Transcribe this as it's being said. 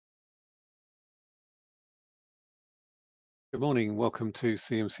Good morning, welcome to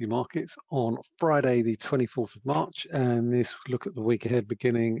CMC Markets on Friday the 24th of March, and this look at the week ahead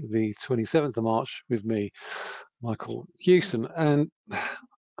beginning the 27th of March with me, Michael Hewson. And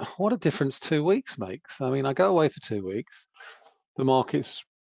what a difference 2 weeks makes. I mean, I go away for 2 weeks, the market's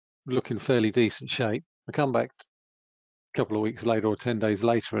looking fairly decent shape. I come back a couple of weeks later or 10 days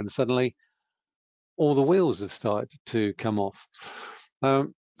later, and suddenly all the wheels have started to come off.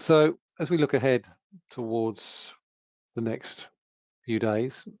 So as we look ahead towards the next few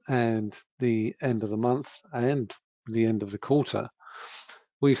days and the end of the month and the end of the quarter,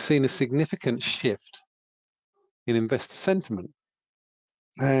 we've seen a significant shift in investor sentiment,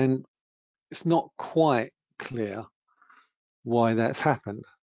 and it's not quite clear why that's happened.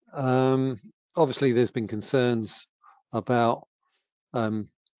 Obviously, there's been concerns about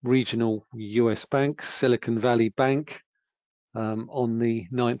regional US banks. Silicon Valley Bank on the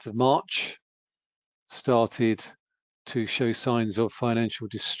 9th of March started to show signs of financial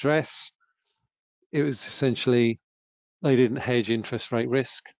distress. It was essentially they didn't hedge interest rate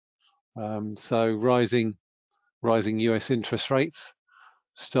risk. So rising US interest rates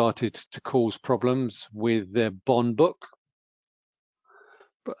started to cause problems with their bond book,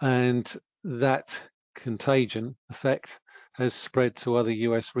 and that contagion effect has spread to other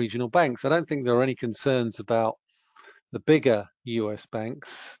US regional banks. I don't think there are any concerns about the bigger US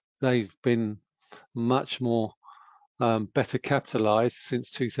banks. They've been much more better capitalized since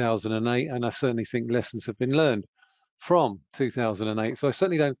 2008, and I certainly think lessons have been learned from 2008. So I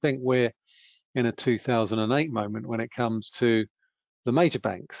certainly don't think we're in a 2008 moment when it comes to the major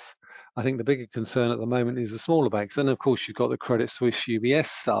banks. I think the bigger concern at the moment is the smaller banks. And of course, you've got the Credit Suisse UBS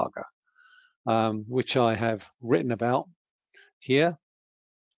saga, which I have written about here.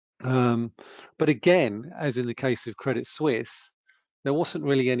 But again, as in the case of Credit Suisse, there wasn't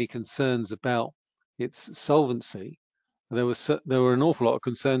really any concerns about its solvency. There were an awful lot of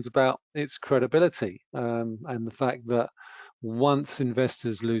concerns about its credibility, and the fact that once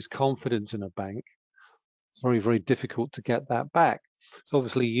investors lose confidence in a bank, it's very, very difficult to get that back. So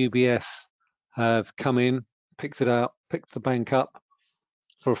obviously UBS have come in, picked the bank up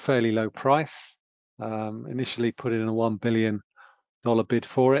for a fairly low price. Initially put in a $1 billion bid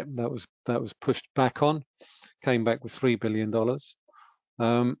for it. That was pushed back on, came back with $3 billion.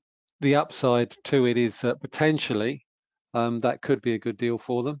 The upside to it is that potentially that could be a good deal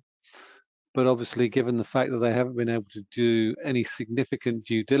for them. But obviously, given the fact that they haven't been able to do any significant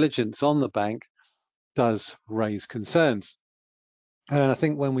due diligence on the bank, does raise concerns. And I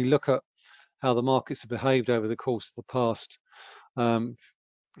think when we look at how the markets have behaved over the course of the past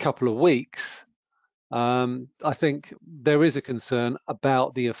couple of weeks, I think there is a concern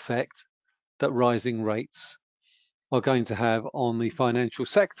about the effect that rising rates are going to have on the financial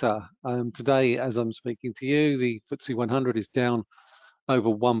sector. Today, as I'm speaking to you, the FTSE 100 is down over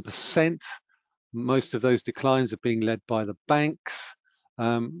 1%. Most of those declines are being led by the banks,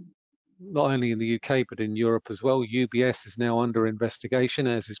 not only in the UK, but in Europe as well. UBS is now under investigation,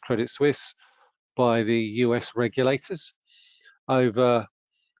 as is Credit Suisse, by the US regulators over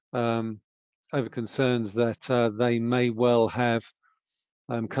concerns that they may well have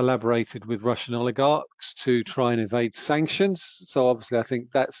collaborated with Russian oligarchs to try and evade sanctions. So obviously, I think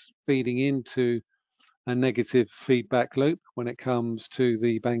that's feeding into a negative feedback loop when it comes to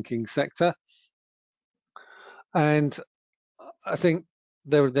the banking sector. And I think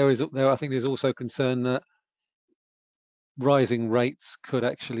there's also concern that rising rates could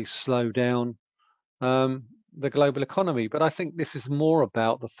actually slow down the global economy. But I think this is more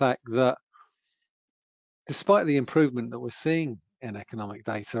about the fact that despite the improvement that we're seeing in economic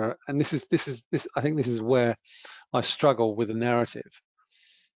data, and this I think this is where I struggle with the narrative.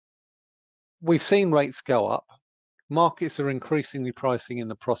 We've seen rates go up. Markets are increasingly pricing in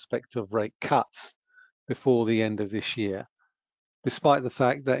the prospect of rate cuts before the end of this year, despite the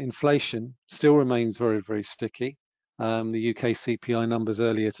fact that inflation still remains very, very sticky. The UK CPI numbers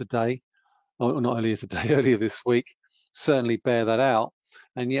earlier this week, certainly bear that out.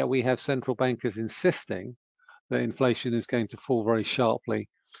 And yet we have central bankers insisting that inflation is going to fall very sharply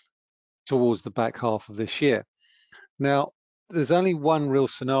towards the back half of this year. Now, there's only one real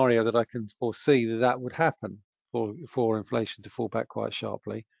scenario that I can foresee that would happen for inflation to fall back quite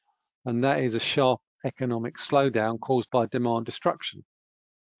sharply, and that is a sharp economic slowdown caused by demand destruction.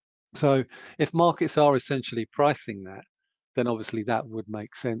 So if markets are essentially pricing that, then obviously that would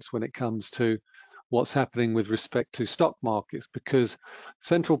make sense when it comes to what's happening with respect to stock markets, because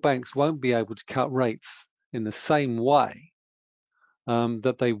central banks won't be able to cut rates in the same way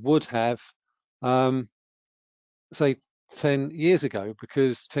that they would have, say, 10 years ago,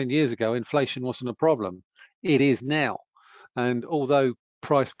 because 10 years ago, inflation wasn't a problem. It is now. And although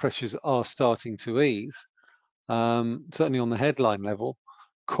price pressures are starting to ease, certainly on the headline level,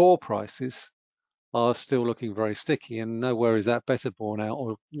 core prices are still looking very sticky, and nowhere is that better borne out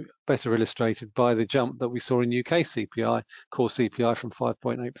or better illustrated by the jump that we saw in UK CPI, core CPI, from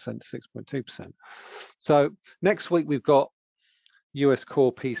 5.8% to 6.2%. So next week we've got US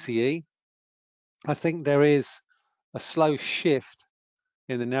core PCE. I think there is a slow shift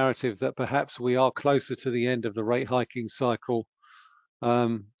in the narrative that perhaps we are closer to the end of the rate hiking cycle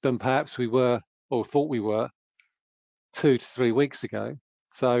than perhaps we were or thought we were 2 to 3 weeks ago.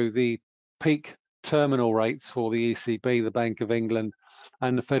 So the peak terminal rates for the ECB, the Bank of England,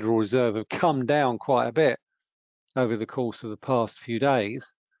 and the Federal Reserve have come down quite a bit over the course of the past few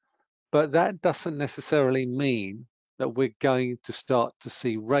days. But that doesn't necessarily mean that we're going to start to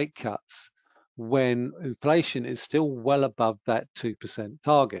see rate cuts when inflation is still well above that 2%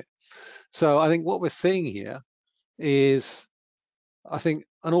 target. So I think what we're seeing here is, I think,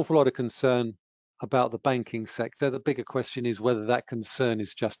 an awful lot of concern about the banking sector. The bigger question is whether that concern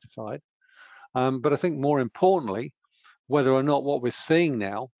is justified. But I think more importantly, whether or not what we're seeing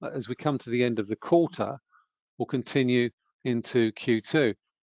now as we come to the end of the quarter will continue into Q2.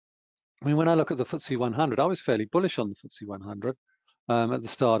 I mean, when I look at the FTSE 100, I was fairly bullish on the FTSE 100 at the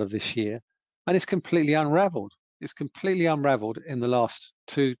start of this year, and it's completely unraveled. It's completely unraveled in the last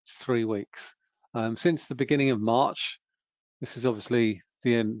 2 to 3 weeks. Since the beginning of March, this is obviously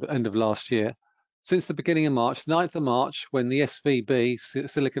the end of last year, since the beginning of March, 9th of March, when the SVB,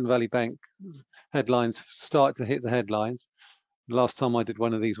 Silicon Valley Bank headlines start to hit the headlines, last time I did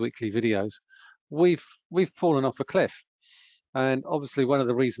one of these weekly videos, we've fallen off a cliff. And obviously one of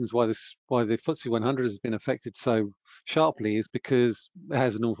the reasons why the FTSE 100 has been affected so sharply is because it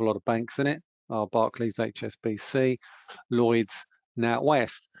has an awful lot of banks in it, Barclays, HSBC, Lloyds,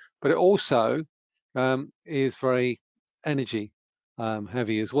 NatWest, but it also is very energy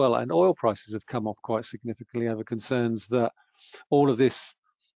heavy as well, and oil prices have come off quite significantly over concerns that all of this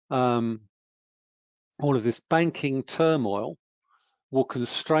banking turmoil will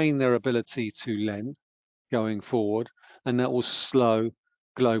constrain their ability to lend going forward, and that will slow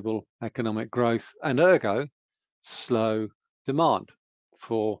global economic growth and ergo slow demand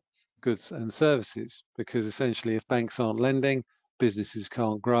for goods and services, because essentially if banks aren't lending, businesses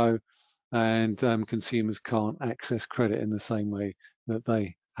can't grow, and consumers can't access credit in the same way that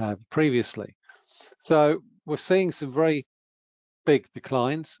they have previously. So we're seeing some very big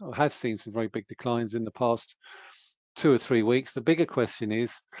declines, or have seen some very big declines in the past 2 or 3 weeks. The bigger question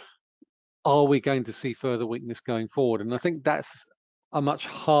is, are we going to see further weakness going forward? And I think that's a much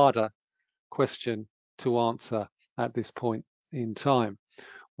harder question to answer at this point in time.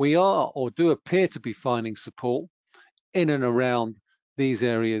 We are, or do appear to be, finding support in and around these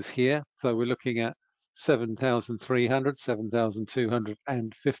areas here. So we're looking at 7,300,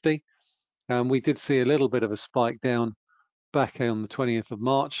 7,250. And we did see a little bit of a spike down back on the 20th of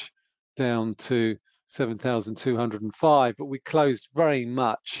March, down to 7,205, but we closed very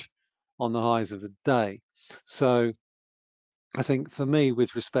much on the highs of the day. So I think for me,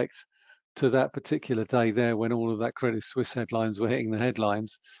 with respect to that particular day there, when all of that Credit Suisse headlines were hitting the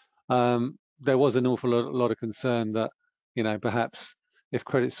headlines, there was an awful lot of concern that, you know, perhaps if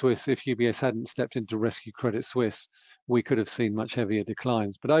UBS hadn't stepped in to rescue Credit Suisse, we could have seen much heavier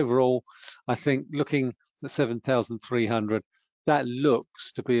declines. But overall, I think looking at 7,300, that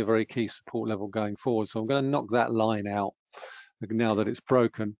looks to be a very key support level going forward. So I'm going to knock that line out now that it's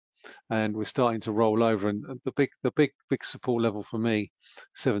broken and we're starting to roll over. And the big support level for me,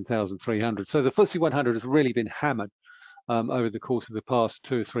 7,300. So the FTSE 100 has really been hammered over the course of the past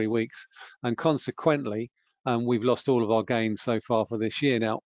 2 or 3 weeks, and consequently, we've lost all of our gains so far for this year.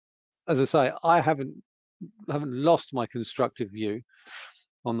 Now, as I say, I haven't lost my constructive view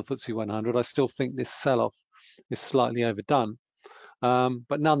on the FTSE 100. I still think this sell-off is slightly overdone,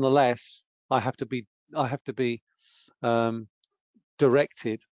 but nonetheless, I have to be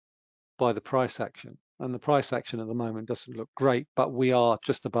directed by the price action, and the price action at the moment doesn't look great, but we are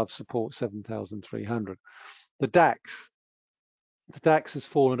just above support, 7,300. The DAX has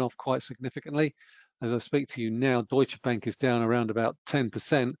fallen off quite significantly. As I speak to you now, Deutsche Bank is down around about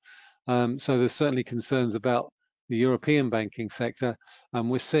 10%. So there's certainly concerns about the European banking sector. And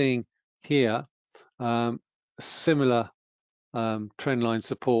we're seeing here similar trendline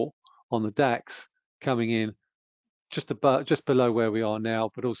support on the DAX coming in just below where we are now,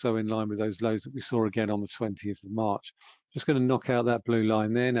 but also in line with those lows that we saw again on the 20th of March. Just going to knock out that blue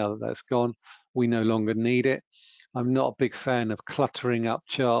line there. Now that that's gone, we no longer need it. I'm not a big fan of cluttering up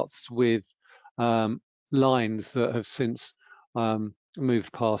charts with lines that have since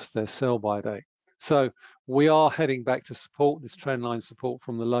moved past their sell-by date. So we are heading back to support, this trend line support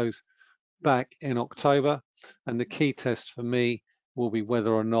from the lows back in October. And the key test for me will be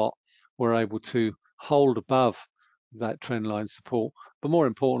whether or not we're able to hold above that trend line support, but more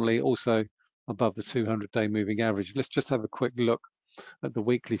importantly, also above the 200-day moving average. Let's just have a quick look at the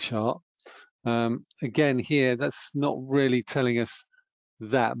weekly chart. Again, here, that's not really telling us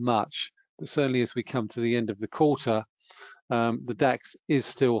that much, but certainly as we come to the end of the quarter, the DAX is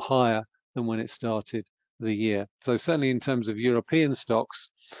still higher than when it started the year. So certainly in terms of European stocks,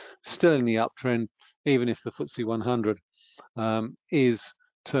 still in the uptrend, even if the FTSE 100 is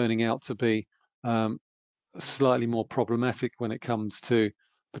turning out to be slightly more problematic when it comes to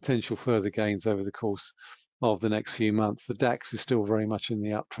potential further gains over the course of the next few months. The DAX is still very much in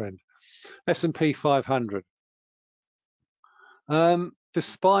the uptrend. S&P 500.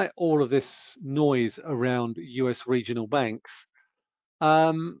 Despite all of this noise around US regional banks,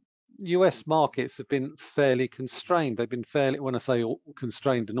 US markets have been fairly constrained. They've been fairly, when I say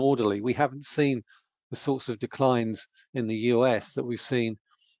constrained and orderly, we haven't seen the sorts of declines in the US that we've seen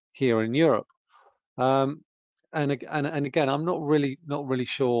here in Europe. And again, I'm not really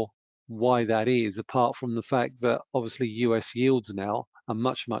sure why that is, apart from the fact that obviously US yields now are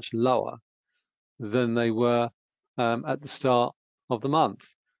much lower than they were at the start of the month.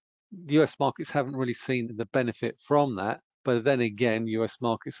 US markets haven't really seen the benefit from that, but then again, US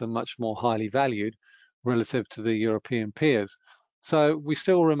markets are much more highly valued relative to the European peers. So we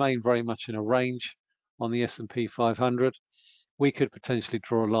still remain very much in a range on the S&P 500. We could potentially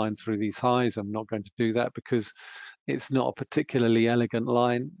draw a line through these highs. I'm not going to do that because it's not a particularly elegant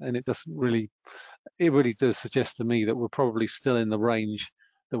line, and it really does suggest to me that we're probably still in the range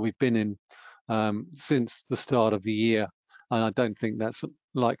that we've been in since the start of the year. And I don't think that's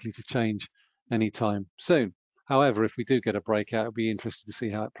likely to change anytime soon. However, if we do get a breakout, it'll be interesting to see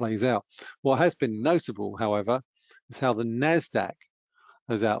how it plays out. What has been notable, however, is how the NASDAQ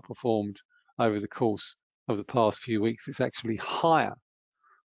has outperformed over the course of the past few weeks. It's actually higher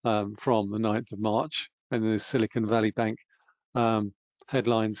from the 9th of March, and the Silicon Valley Bank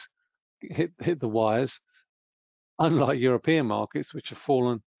headlines hit the wires, unlike European markets, which have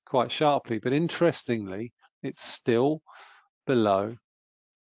fallen quite sharply. But interestingly, it's still below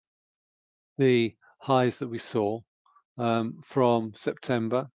the highs that we saw from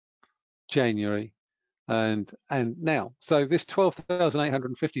September, January, and now. So this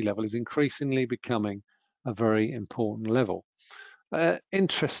 12,850 level is increasingly becoming a very important level.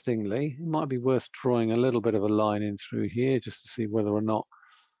 Interestingly, it might be worth drawing a little bit of a line in through here just to see whether or not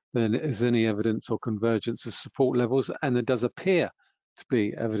there is any evidence or convergence of support levels, and there does appear to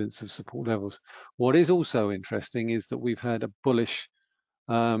be evidence of support levels. What is also interesting is that we've had a bullish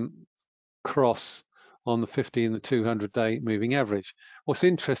cross on the 50 and the 200-day moving average. What's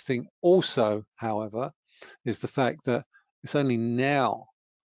interesting also, however, is the fact that it's only now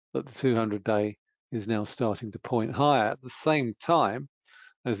that the 200-day is now starting to point higher at the same time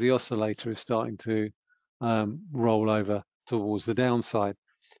as the oscillator is starting to roll over towards the downside.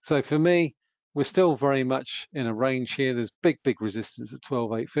 So for me, we're still very much in a range here. There's big resistance at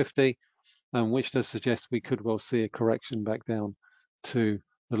 12,850, which does suggest we could well see a correction back down to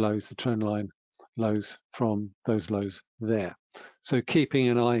the lows, the trend line lows from those lows there. So keeping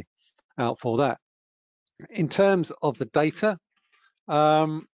an eye out for that. In terms of the data,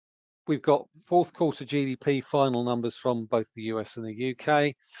 we've got fourth quarter GDP final numbers from both the US and the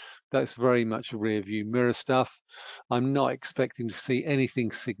UK. That's very much a rear view mirror stuff. I'm not expecting to see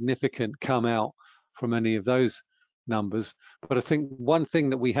anything significant come out from any of those numbers. But I think one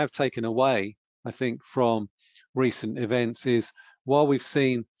thing that we have taken away, I think, from recent events is while we've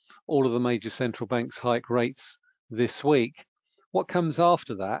seen all of the major central banks hike rates this week, what comes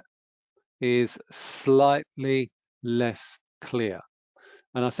after that is slightly less clear.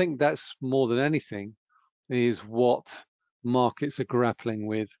 And I think that's more than anything is what markets are grappling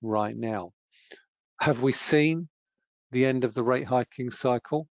with right now. Have we seen the end of the rate hiking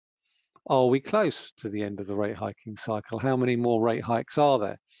cycle? Are we close to the end of the rate hiking cycle? How many more rate hikes are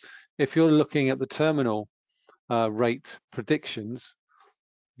there? If you're looking at the terminal rate predictions,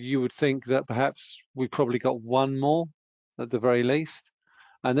 you would think that perhaps we've probably got one more at the very least.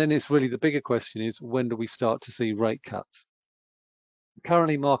 And then it's really the bigger question is, when do we start to see rate cuts?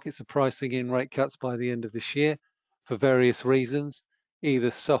 Currently, markets are pricing in rate cuts by the end of this year for various reasons,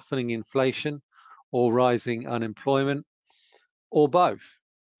 either softening inflation or rising unemployment, or both.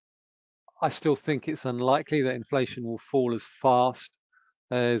 I still think it's unlikely that inflation will fall as fast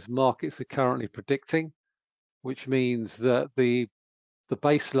as markets are currently predicting, which means that the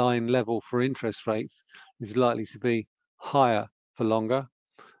baseline level for interest rates is likely to be higher for longer.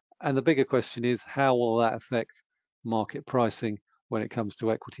 And the bigger question is, how will that affect market pricing when it comes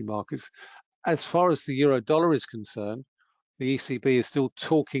to equity markets? As far as the euro dollar is concerned, the ECB is still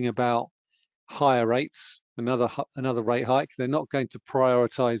talking about higher rates, another rate hike. They're not going to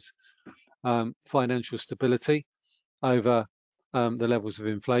prioritize financial stability over the levels of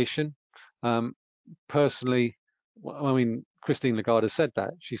inflation. Personally, I mean, Christine Lagarde has said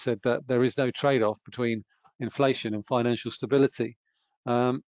that. She said that there is no trade-off between inflation and financial stability.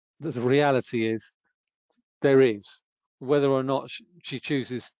 The reality is there is. Whether or not she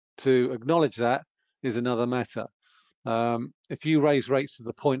chooses to acknowledge that is another matter. If you raise rates to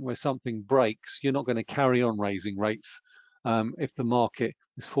the point where something breaks, you're not going to carry on raising rates if the market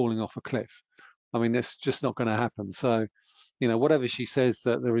is falling off a cliff. I mean, that's just not going to happen. So, you know, whatever she says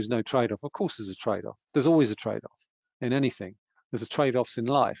that there is no trade-off, of course there's a trade-off. There's always a trade-off in anything. There's a trade-offs in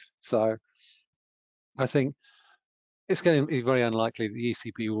life. So I think it's going to be very unlikely that the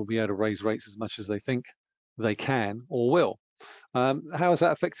ECB will be able to raise rates as much as they think they can or will. How is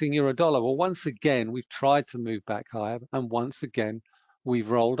that affecting euro dollar? Well, once again, we've tried to move back higher, and once again, we've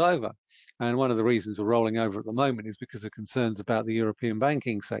rolled over. And one of the reasons we're rolling over at the moment is because of concerns about the European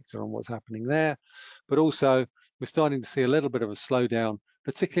banking sector and what's happening there. But also, we're starting to see a little bit of a slowdown,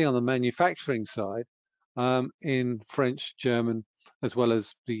 particularly on the manufacturing side, in French, German, as well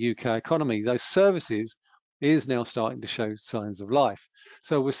as the UK economy. Those services is now starting to show signs of life.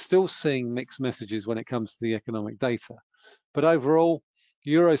 So we're still seeing mixed messages when it comes to the economic data. But overall,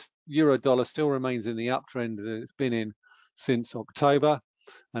 euro dollar still remains in the uptrend that it's been in since October.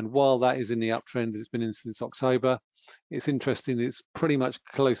 And while that is in the uptrend that it's been in since October, it's interesting that it's pretty much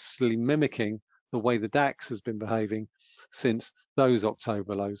closely mimicking the way the DAX has been behaving since those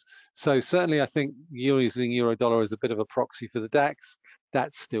October lows. So certainly I think using euro dollar as a bit of a proxy for the DAX,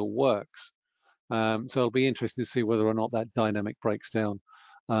 that still works. So it'll be interesting to see whether or not that dynamic breaks down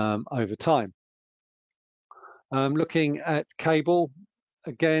over time. Looking at cable,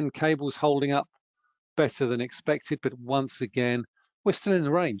 again, cable's holding up better than expected, but once again, we're still in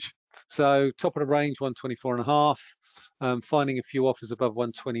the range. So top of the range, 124.5, finding a few offers above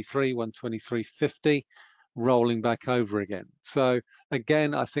 123, 123.50, rolling back over again. So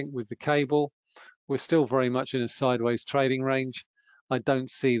again, I think with the cable, we're still very much in a sideways trading range. I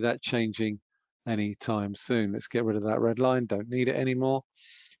don't see that changing anytime soon. Let's get rid of that red line, don't need it anymore.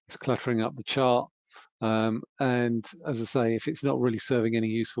 It's cluttering up the chart. And as I say, if it's not really serving any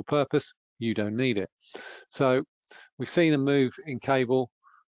useful purpose, you don't need it. So we've seen a move in cable.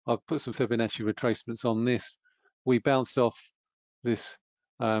 I've put some Fibonacci retracements on this. We bounced off this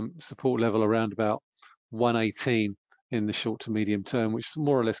support level around about 118 in the short to medium term, which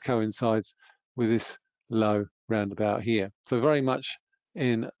more or less coincides with this low roundabout here. So very much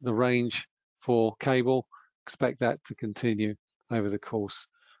in the range for cable. Expect that to continue over the course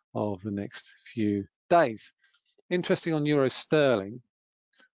of the next few days. Interesting on euro sterling,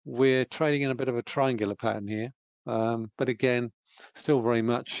 we're trading in a bit of a triangular pattern here, but again, still very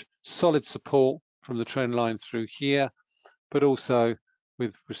much solid support from the trend line through here, but also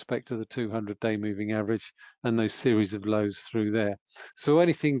with respect to the 200-day moving average and those series of lows through there. So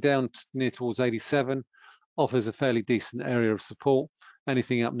anything down near towards 87 offers a fairly decent area of support.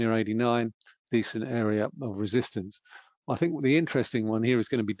 Anything up near 89, decent area of resistance. I think the interesting one here is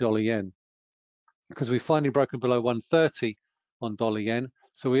going to be dollar yen, because we've finally broken below 130 on dollar yen.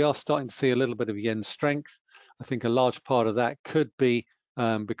 So we are starting to see a little bit of yen strength. I think a large part of that could be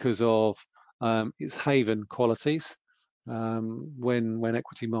because of its haven qualities. When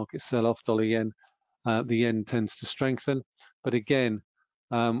equity markets sell off dollar yen, the yen tends to strengthen. But again,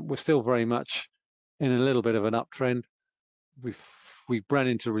 we're still very much in a little bit of an uptrend. We ran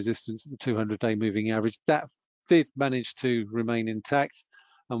into resistance at the 200-day moving average. That did manage to remain intact,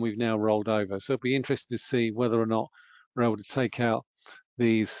 and we've now rolled over. So it'll be interesting to see whether or not we're able to take out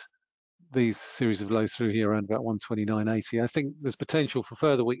these series of lows through here around about 129.80. I think there's potential for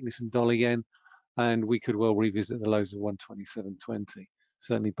further weakness in dollar yen, and we could well revisit the lows of 127.20,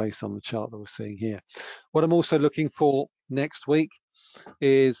 certainly based on the chart that we're seeing here. What I'm also looking for next week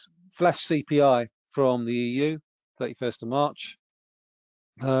is flash CPI from the EU, 31st of March.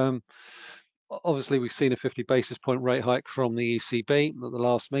 Obviously, we've seen a 50 basis point rate hike from the ECB at the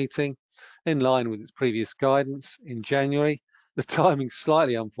last meeting, in line with its previous guidance in January. The timing's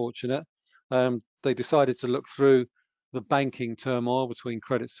slightly unfortunate. They decided to look through the banking turmoil between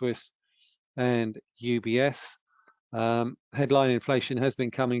Credit Suisse and UBS. Headline inflation has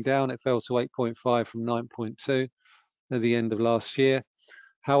been coming down. It fell to 8.5 from 9.2 at the end of last year.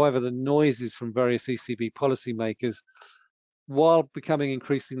 However, the noises from various ECB policymakers, while becoming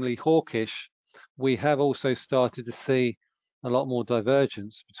increasingly hawkish, we have also started to see a lot more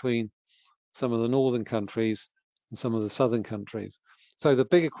divergence between some of the northern countries and some of the southern countries. So the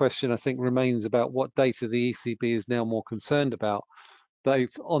bigger question, I think, remains about what data the ECB is now more concerned about.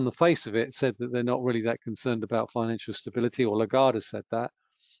 They've, on the face of it, said that they're not really that concerned about financial stability, or Lagarde has said that.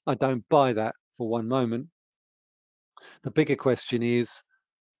 I don't buy that for one moment. The bigger question is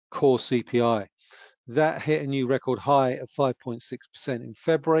core CPI. That hit a new record high of 5.6% in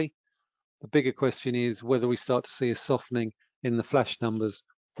February. The bigger question is whether we start to see a softening in the flash numbers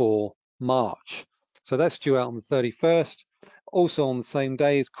for March. So that's due out on the 31st. Also on the same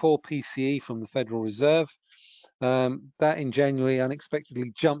day is core PCE from the Federal Reserve. That in January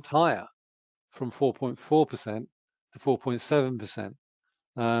unexpectedly jumped higher from 4.4% to 4.7%.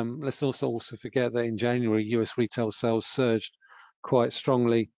 Let's also forget that in January, US retail sales surged quite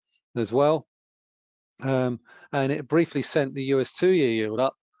strongly as well. And it briefly sent the US 2-year yield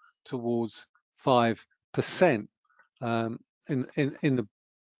up towards 5% in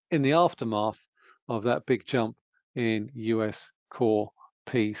the aftermath of that big jump in US core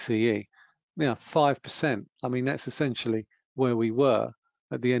PCE. Now, 5%. I mean, that's essentially where we were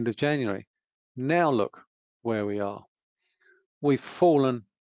at the end of January. Now look where we are. We've fallen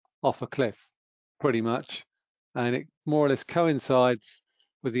off a cliff, pretty much, and it more or less coincides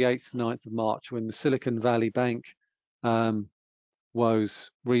with the 8th and 9th of March when the Silicon Valley Bank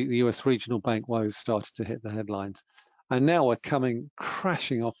woes, the US regional bank woes, started to hit the headlines. And now we're coming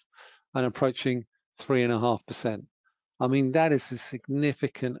crashing off and approaching 3.5%. I mean, that is a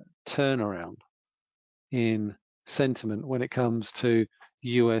significant turnaround in sentiment when it comes to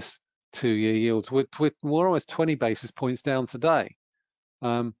US 2-year yields. We're almost 20 basis points down today.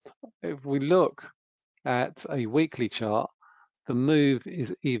 If we look at a weekly chart, the move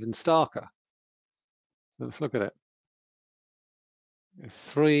is even starker. So let's look at it.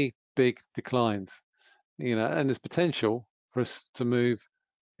 3 big declines, and there's potential for us to move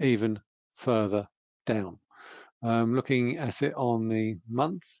even further down. Looking at it on the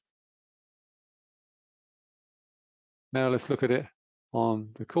month. Now let's look at it on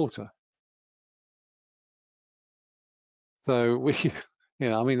the quarter. So we,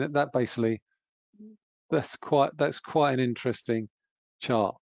 I mean that basically, that's quite an interesting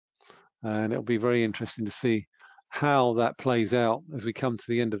chart, and it'll be very interesting to see how that plays out as we come to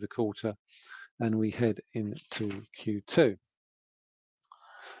the end of the quarter and we head into Q2.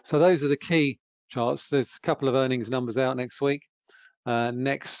 So those are the key charts. There's a couple of earnings numbers out next week.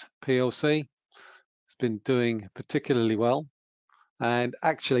 Next PLC has been doing particularly well, and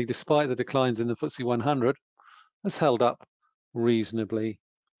actually, despite the declines in the FTSE 100, has held up reasonably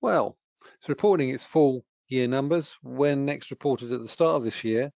well. It's reporting its full year numbers. When Next reported at the start of this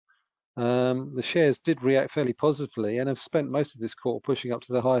year, the shares did react fairly positively and have spent most of this quarter pushing up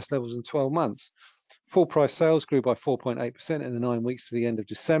to the highest levels in 12 months. Full price sales grew by 4.8% in the 9 weeks to the end of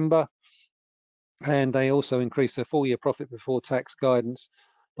December. And they also increased their full year profit before tax guidance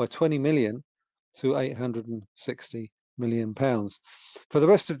by 20 million to 860 million pounds. For the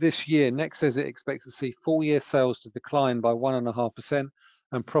rest of this year, Next says it expects to see full year sales to decline by 1.5%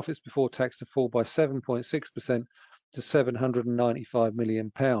 and profits before tax to fall by 7.6% to 795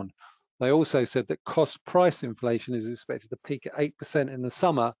 million pound. They also said that cost price inflation is expected to peak at 8% in the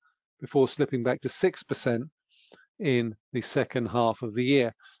summer before slipping back to 6% in the second half of the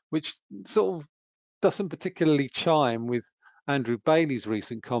year, which sort of doesn't particularly chime with Andrew Bailey's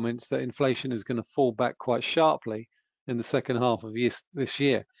recent comments that inflation is going to fall back quite sharply in the second half of this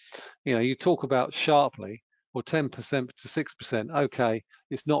year. You talk about sharply, or 10% to 6%, okay,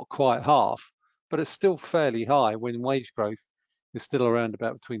 it's not quite half, but it's still fairly high when wage growth is still around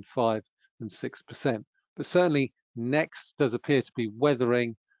about between 5 and 6%. But certainly Next does appear to be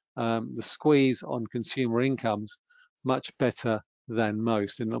weathering the squeeze on consumer incomes much better than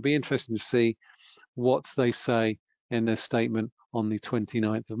most. And it'll be interesting to see what they say in their statement on the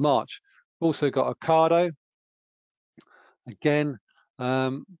 29th of March. Also got Ocado. Again,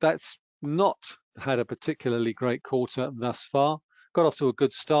 that's not had a particularly great quarter thus far. Got off to a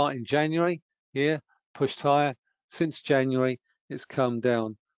good start in January here, pushed higher. Since January, it's come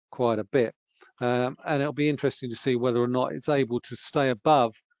down quite a bit. And it'll be interesting to see whether or not it's able to stay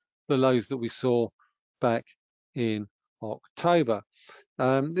above the lows that we saw back in October.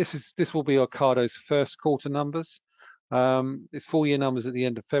 This will be Ocado's first quarter numbers. Its full year numbers at the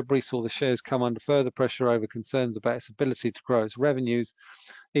end of February saw the shares come under further pressure over concerns about its ability to grow its revenues,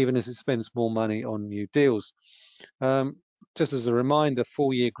 even as it spends more money on new deals. Just as a reminder,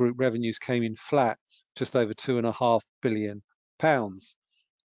 full year group revenues came in flat, just over £2.5 billion.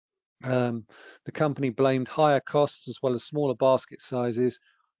 The company blamed higher costs as well as smaller basket sizes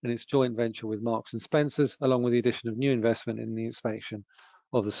and its joint venture with Marks and Spencers, along with the addition of new investment in the expansion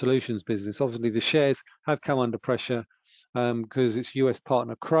of the solutions business. Obviously, the shares have come under pressure because its US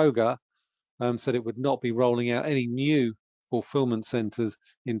partner Kroger said it would not be rolling out any new fulfillment centers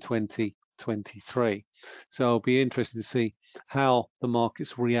in 2023. So it'll be interesting to see how the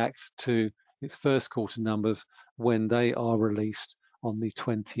markets react to its first quarter numbers when they are released on the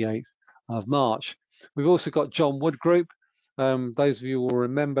 28th of March. We've also got John Wood Group. Those of you will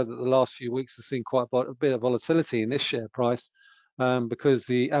remember that the last few weeks have seen quite a bit of volatility in this share price because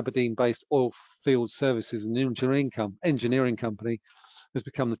the Aberdeen-based oil field services and engineering company has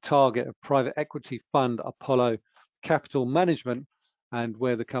become the target of private equity fund Apollo Capital Management, and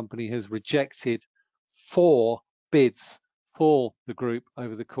where the company has rejected 4 bids for the group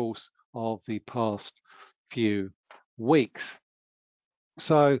over the course of the past few weeks.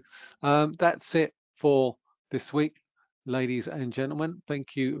 So that's it for this week, ladies and gentlemen.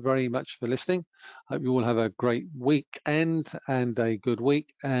 Thank you very much for listening. Hope you all have a great weekend and a good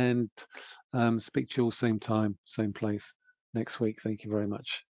week, and speak to you all same time, same place next week. Thank you very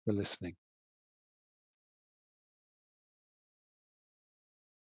much for listening.